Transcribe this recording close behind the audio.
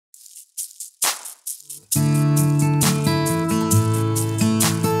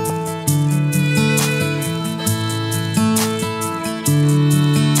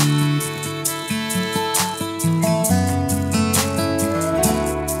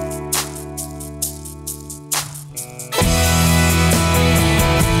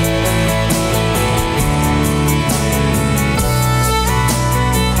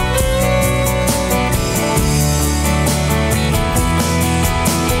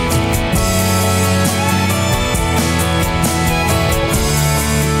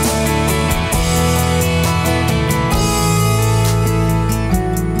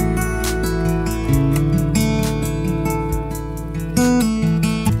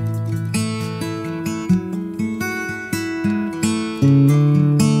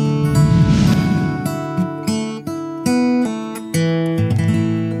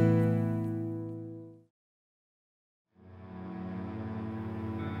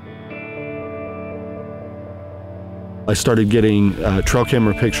I started getting trail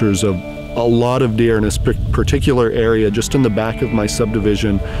camera pictures of a lot of deer in this particular area just in the back of my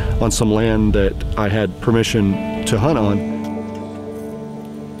subdivision on some land that I had permission to hunt on.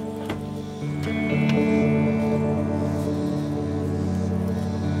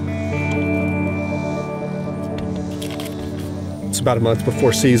 It's about a month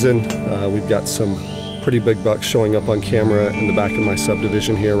before season. We've got some pretty big bucks showing up on camera in the back of my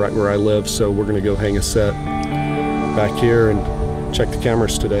subdivision here, right where I live, so we're gonna go hang a set back here and check the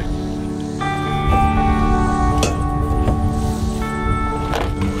cameras today.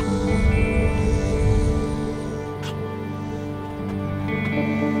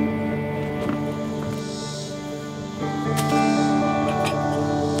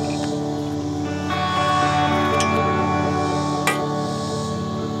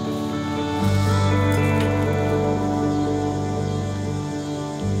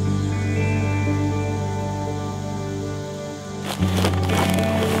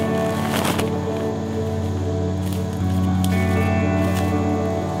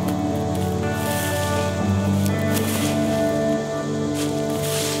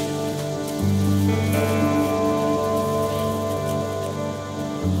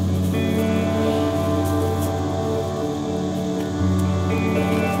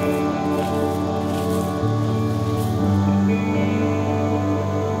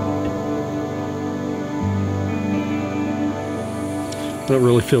 I don't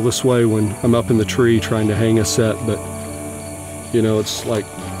really feel this way when I'm up in the tree trying to hang a set, but you know, it's like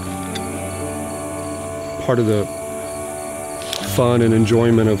part of the fun and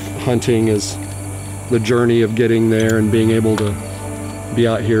enjoyment of hunting is the journey of getting there and being able to be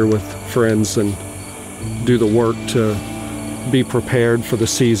out here with friends and do the work to be prepared for the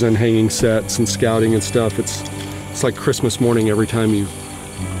season, hanging sets and scouting and stuff. It's like Christmas morning every time you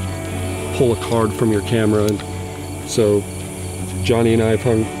pull a card from your camera. And so Johnny and I have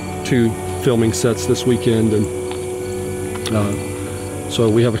hung 2 filming sets this weekend, and so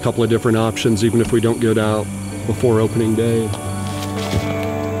we have a couple of different options even if we don't get out before opening day.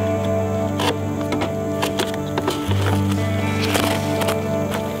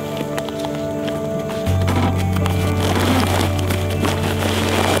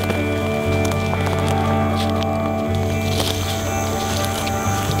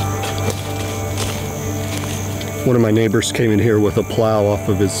 One of my neighbors came in here with a plow off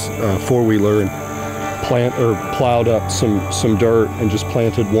of his four-wheeler and plowed up some dirt and just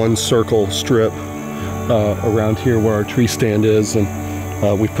planted one circle strip around here where our tree stand is, and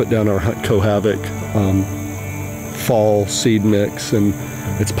we put down our HuntCo Havoc fall seed mix, and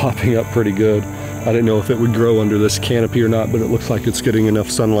it's popping up pretty good. I didn't know if it would grow under this canopy or not, but it looks like it's getting enough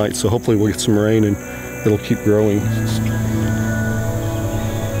sunlight, so hopefully we'll get some rain and it'll keep growing.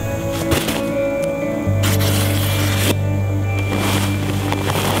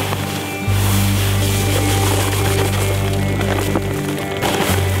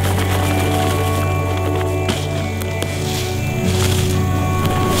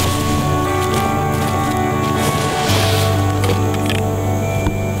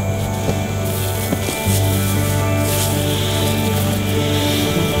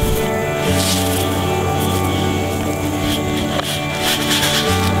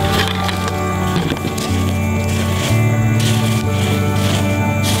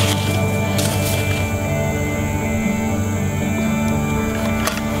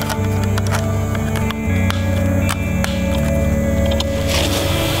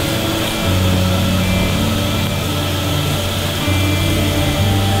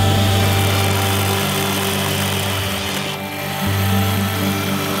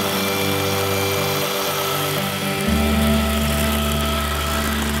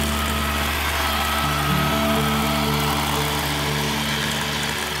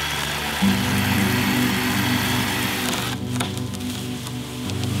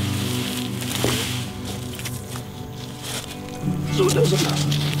 So it doesn't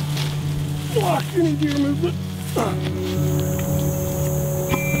block any deer movement.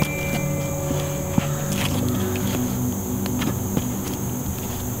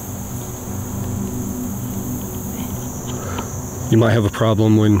 You might have a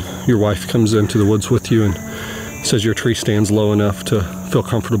problem when your wife comes into the woods with you and says your tree stands low enough to feel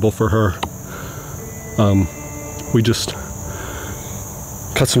comfortable for her. We just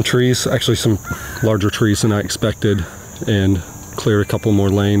cut some trees, actually some larger trees than I expected, and cleared a couple more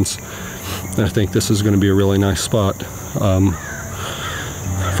lanes. And I think this is going to be a really nice spot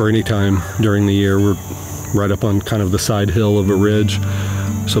for any time during the year. We're right up on kind of the side hill of a ridge.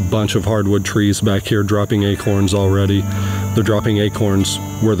 There's a bunch of hardwood trees back here dropping acorns already. They're dropping acorns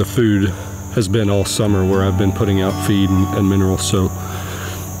where the food has been all summer, where I've been putting out feed and minerals. So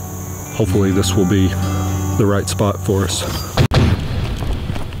hopefully this will be the right spot for us.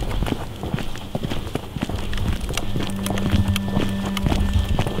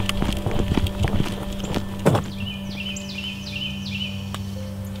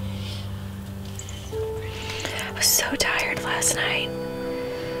 I was so tired last night.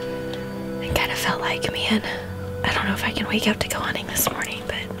 I kind of felt like, man, I don't know if I can wake up to go hunting this morning,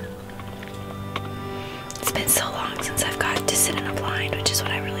 but it's been so long since I've got to sit in a blind, which is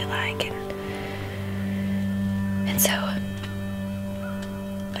what I really like, and so I'm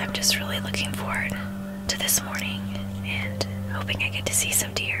just really looking forward to this morning and hoping I get to see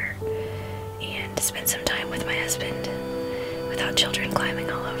some deer and spend some time with my husband without children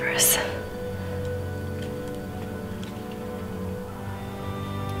climbing all over us.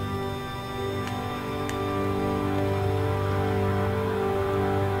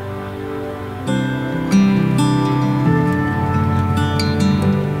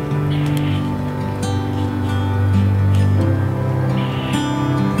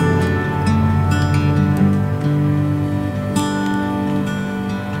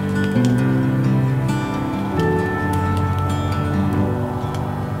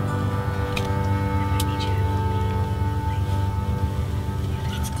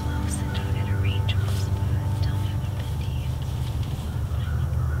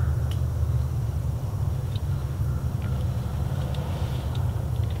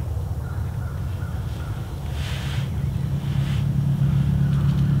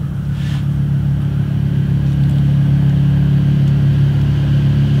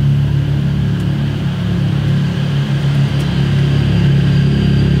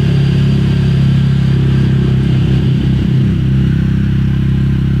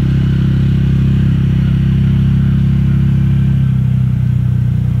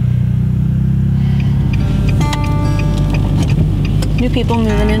 New people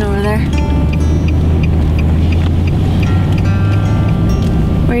moving in over there.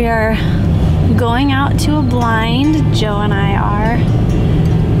 We are going out to a blind, Joe and I are,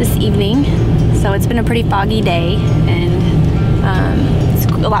 this evening. So it's been a pretty foggy day, and it's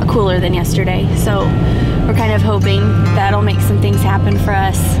a lot cooler than yesterday. So we're kind of hoping that'll make some things happen for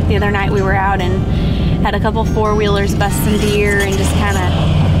us. The other night we were out and had a couple four-wheelers bust some deer and just kind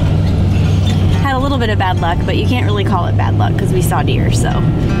of had a little bit of bad luck, but you can't really call it bad luck because we saw deer, so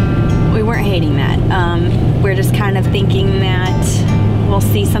we weren't hating that. We're just kind of thinking that we'll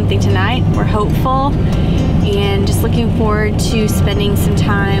see something tonight. We're hopeful and just looking forward to spending some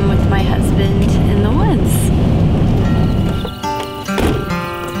time with my husband in the woods.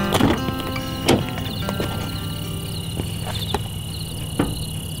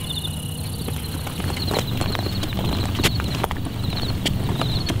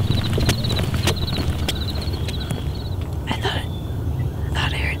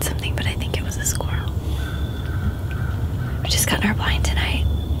 Our blind tonight,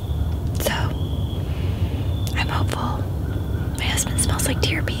 so I'm hopeful. My husband smells like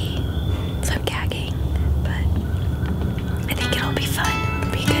deer pee, so I'm gagging, but I think it'll be fun.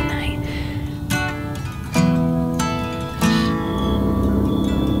 It'll be a good night.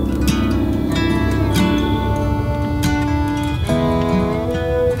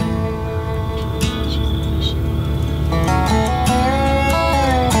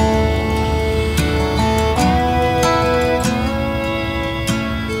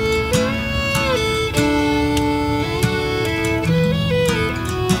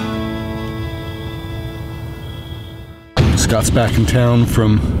 Scott's back in town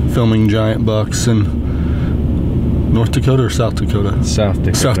from filming giant bucks in North Dakota or South Dakota? South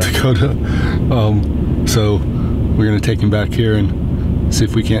Dakota. South Dakota. So we're gonna take him back here and see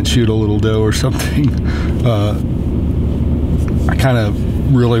if we can't shoot a little doe or something. I kind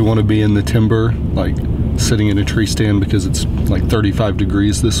of really want to be in the timber, like sitting in a tree stand, because it's like 35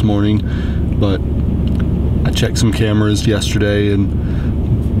 degrees this morning. But I checked some cameras yesterday, and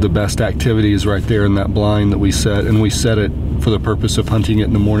the best activity is right there in that blind that we set, and we set it for the purpose of hunting it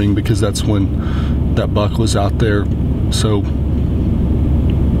in the morning because that's when that buck was out there. So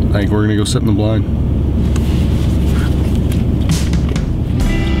I think we're gonna go sit in the blind.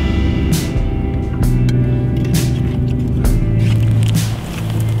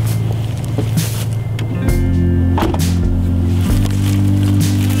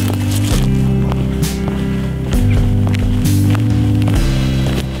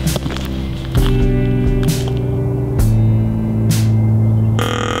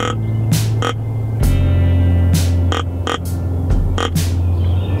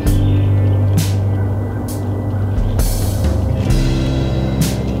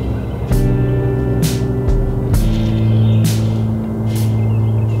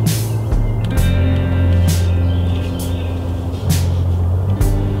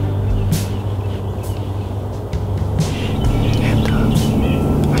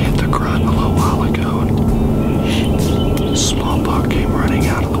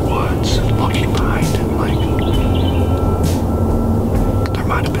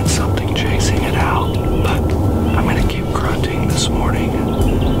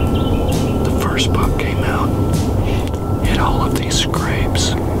 first buck came out, hit all of these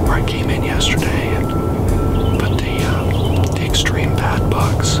scrapes where I came in yesterday and put the extreme bad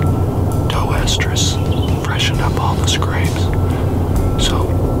bugs, doe estrus, freshened up all the scrapes. So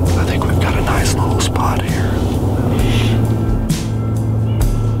I think we've got a nice little spot here.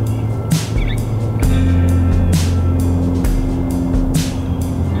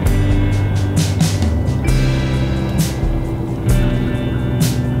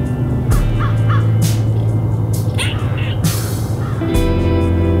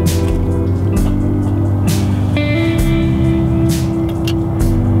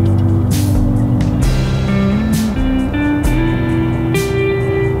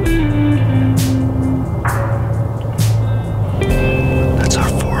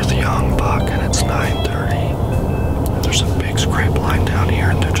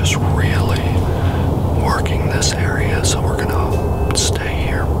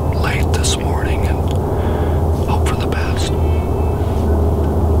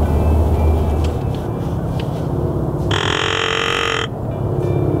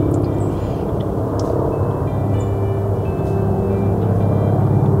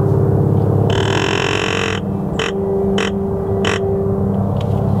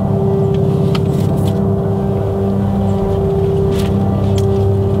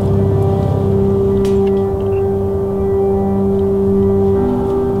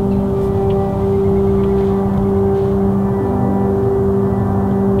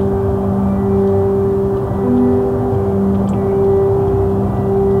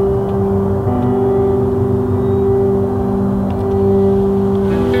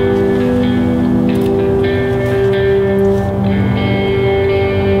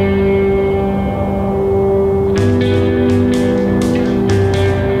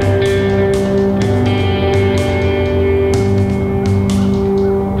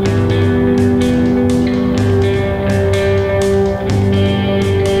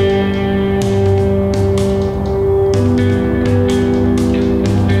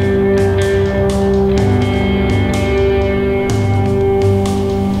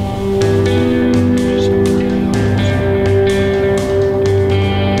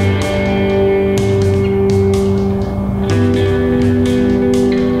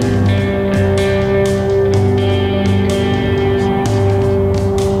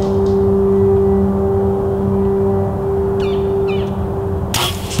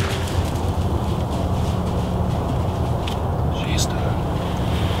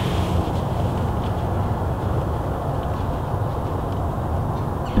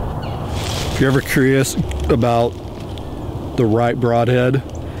 If you're ever curious about the right broadhead,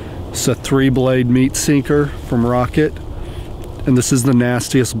 it's a 3-blade meat sinker from Rocket, and this is the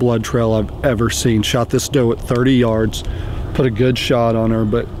nastiest blood trail I've ever seen. Shot this doe at 30 yards, put a good shot on her,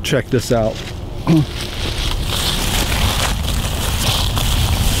 but check this out.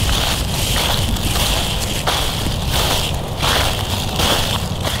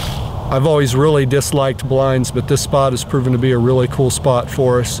 I've always really disliked blinds, but this spot has proven to be a really cool spot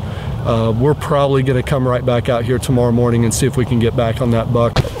for us. We're probably going to come right back out here tomorrow morning and see if we can get back on that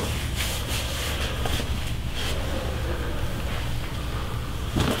buck.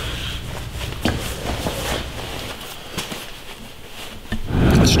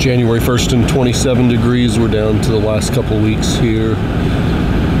 It's January 1st and 27 degrees. We're down to the last couple weeks here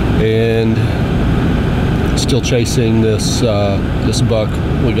and still chasing this this buck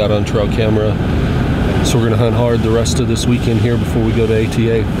we got on trail camera. So we're going to hunt hard the rest of this weekend here before we go to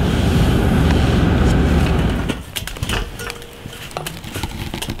ATA.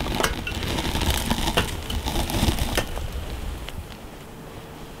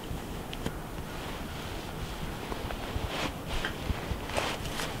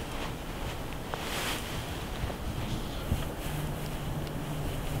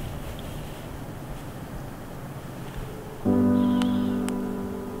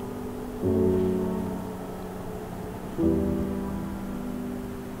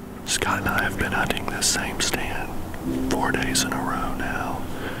 Scott and I have been hunting this same stand 4 days in a row now,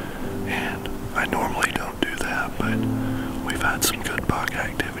 and I normally don't do that, but we've had some good buck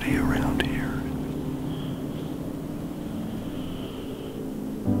activity around here.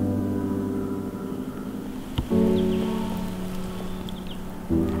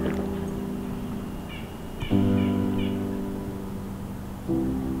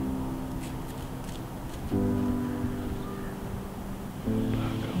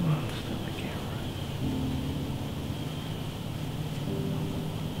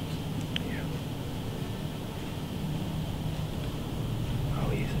 Oh,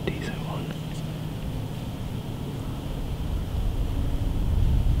 he's a decent one.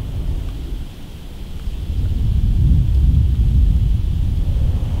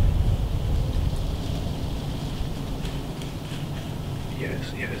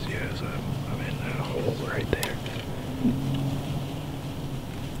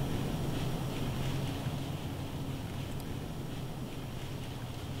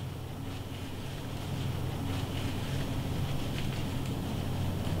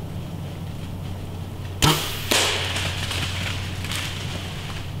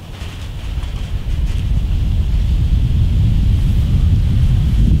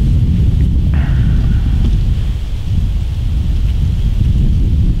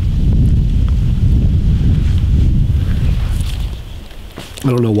 I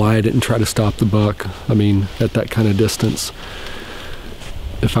don't know why I didn't try to stop the buck. I mean, at that kind of distance,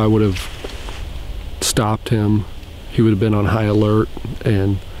 if I would have stopped him, he would have been on high alert,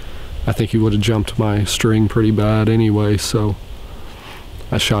 and I think he would have jumped my string pretty bad anyway. So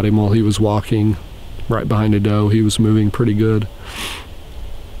I shot him while he was walking right behind a doe. He was moving pretty good.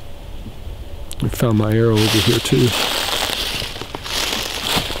 I found my arrow over here too.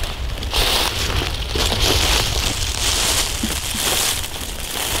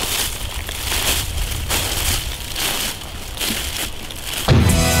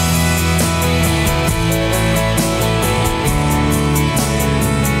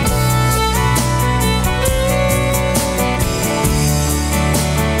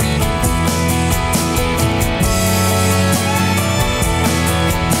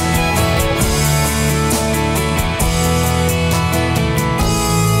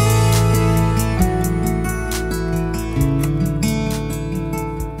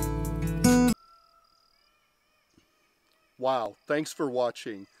 Wow, thanks for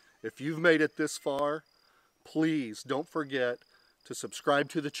watching. If you've made it this far, please don't forget to subscribe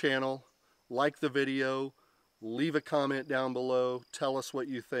to the channel, like the video, leave a comment down below, tell us what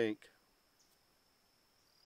you think.